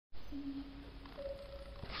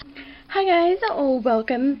Hi guys,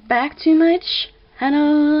 welcome back to my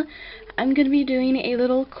channel. I'm going to be doing a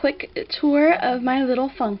little quick tour of my little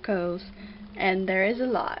Funkos, and there is a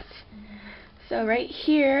lot. So right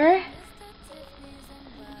here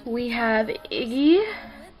we have Iggy.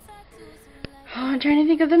 I'm trying to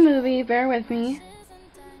think of the movie, bear with me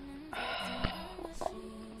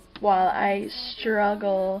while I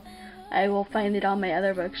struggle. I will find it on my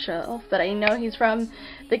other bookshelf, but I know he's from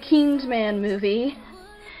the Kingsman movie.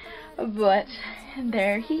 But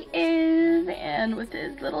there he is, and with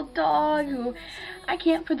his little dog, who I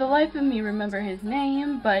can't for the life of me remember his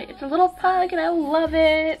name, but it's a little pug and I love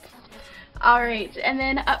it. Alright, and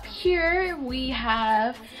then up here we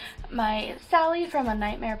have my Sally from A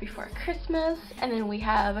Nightmare Before Christmas, and then we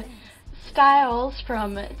have Styles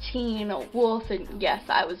from Teen Wolf, and yes,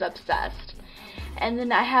 I was obsessed. And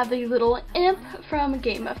then I have the little imp from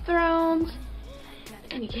Game of Thrones,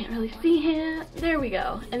 and you can't really see him. There we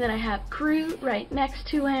go. And then I have Groot right next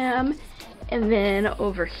to him. And then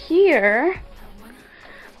over here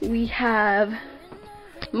we have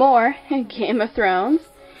more Game of Thrones.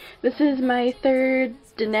 This is my third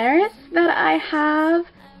Daenerys that I have,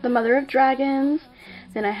 the Mother of Dragons.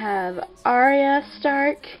 Then I have Arya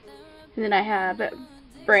Stark. And then I have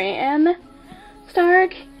Bran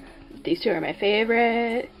Stark. These two are my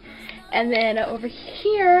favorite. And then over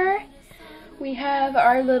here we have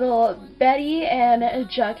our little Betty and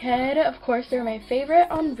Jughead. Of course, they're my favorite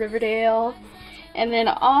on Riverdale. And then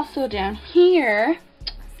also down here,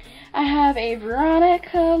 I have a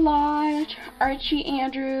Veronica Lodge, Archie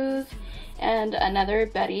Andrews, and another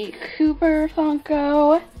Betty Cooper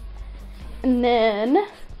Funko. And then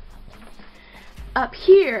up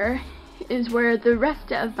here is where the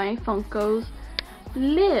rest of my Funkos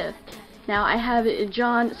live. Now I have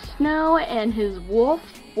Jon Snow and his Wolf.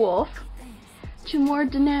 Two more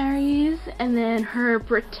Daenerys, and then her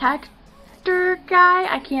protector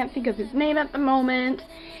guy, I can't think of his name at the moment,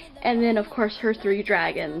 and then of course her three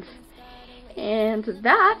dragons. And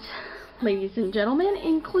that, ladies and gentlemen,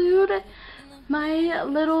 include my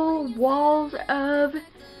little walls of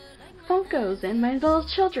Funkos and my little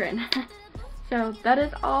children. So that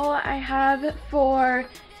is all I have for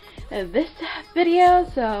this video,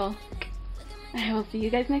 so I will see you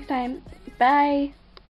guys next time. Bye!